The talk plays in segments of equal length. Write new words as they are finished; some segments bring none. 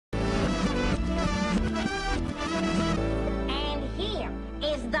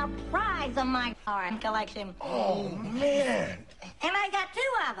the prize of my art collection. Oh, man. And I got 2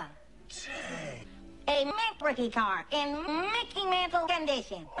 of them. Dang. A mint rookie car in Mickey Mantle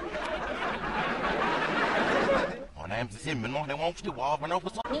condition.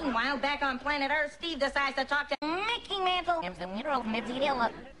 Meanwhile, back on planet Earth, Steve decides to talk to Mickey Mantle.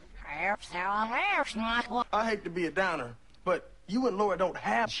 I hate to be a downer, but you and Laura don't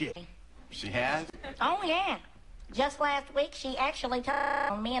have shit. She has? Oh, yeah. Just last week, she actually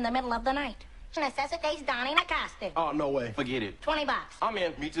told me in the middle of the night. Necessitates donning a costume. Oh, no way. Forget it. $20. I'm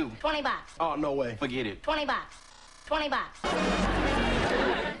in. Me too. $20. Oh, no way. Forget it. $20. $20.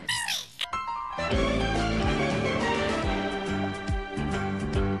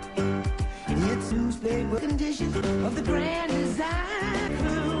 It's Tuesday with conditions of the grand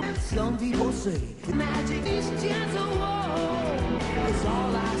design. Some people say the magic is gentle. It's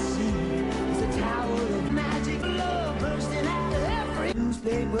all I see. It's a tower of magic love bursting out of every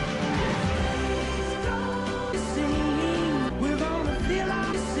Tuesday with sing. We're gonna feel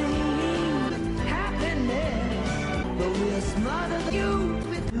our sing happiness, but we'll smother you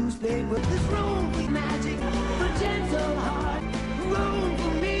with Tuesday with this room with magic for gentle heart. Room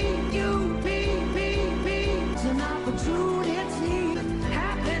for me, you, me. It's an opportunity,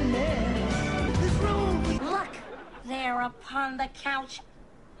 happiness. This room. Look, there upon the couch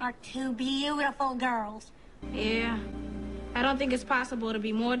are 2 beautiful girls. Yeah, I don't think it's possible to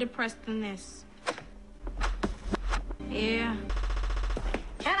be more depressed than this. Yeah.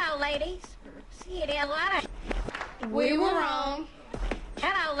 Hello, ladies. See, there's a lot of... We were wrong.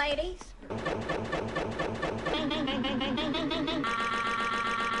 Hello, ladies.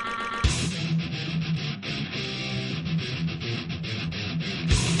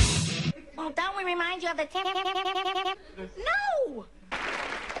 Well, don't we remind you of the No!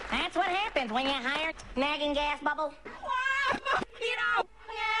 That's what happens when you hire nagging gas bubble.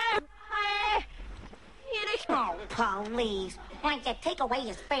 Oh, please. Why don't you take away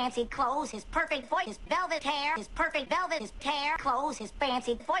his fancy clothes, his perfect voice, his velvet hair, his perfect velvet, his hair, clothes, his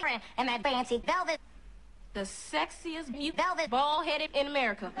fancy voice, and that fancy velvet. The sexiest Velvet. bald-headed in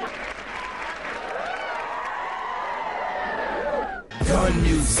America. Gun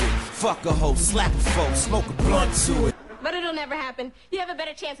music, fuck a hoe, slap a foe, smoke a blunt to it. But it'll never happen. You have a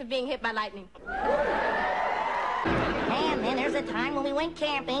better chance of being hit by lightning. And then there's a time when we went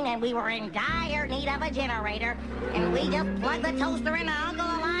camping and we were in dire need of a generator, and we just plugged the toaster into Uncle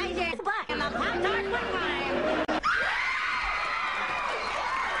Elijah's butt, and the Pop-Tarts were fine.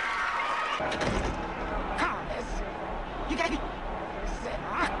 Carlos, you gotta be...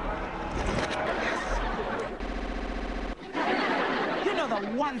 You know the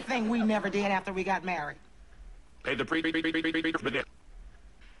one thing we never did after we got married? Pay the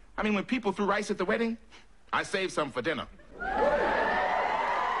I mean, when people threw rice at the wedding, I saved some for dinner.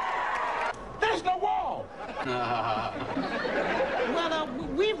 There's no wall. Well,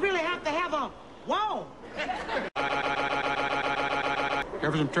 we really have to have a wall.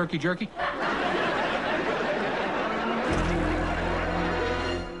 Ever some turkey jerky?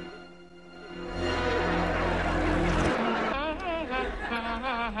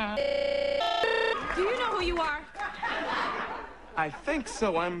 Do you know who you are? I think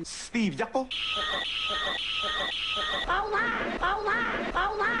so. I'm Steve Yuckel. Hola!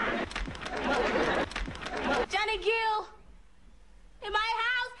 Johnny Gill! In my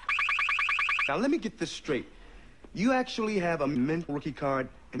house! Now, let me get this straight. You actually have a mint rookie card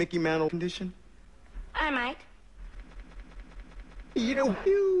in Mickey Mantle condition? I might. You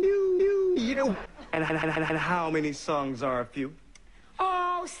know. And how many songs are a few?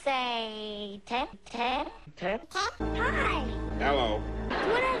 Oh, say 10. Hi. Hello. Do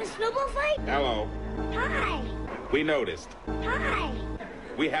you want to have a snowball fight? Hello. Hi. We noticed. Hi.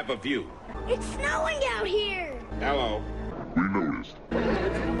 We have a view. It's snowing out here. Hello. We noticed.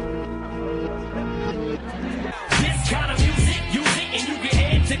 This kind of music, use it and you can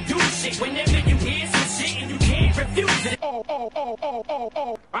introduce it. Whenever you hear some shit and you can't refuse it.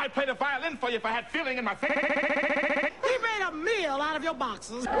 Oh. I'd play the violin for you if I had feeling in my face. He made a meal out of your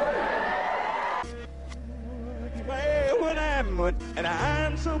boxes. When and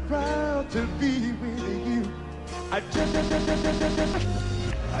I'm so proud to be with you. I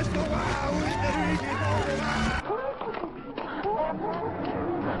so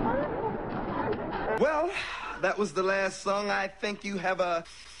Well, that was the last song. I think you have a...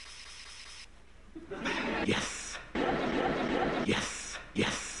 Yes.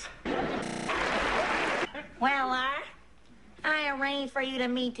 Well, I arranged for you to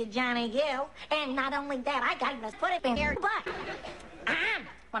meet to Johnny Gill, and not only that, I got him to put it in your butt.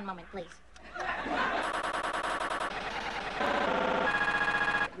 One moment, please.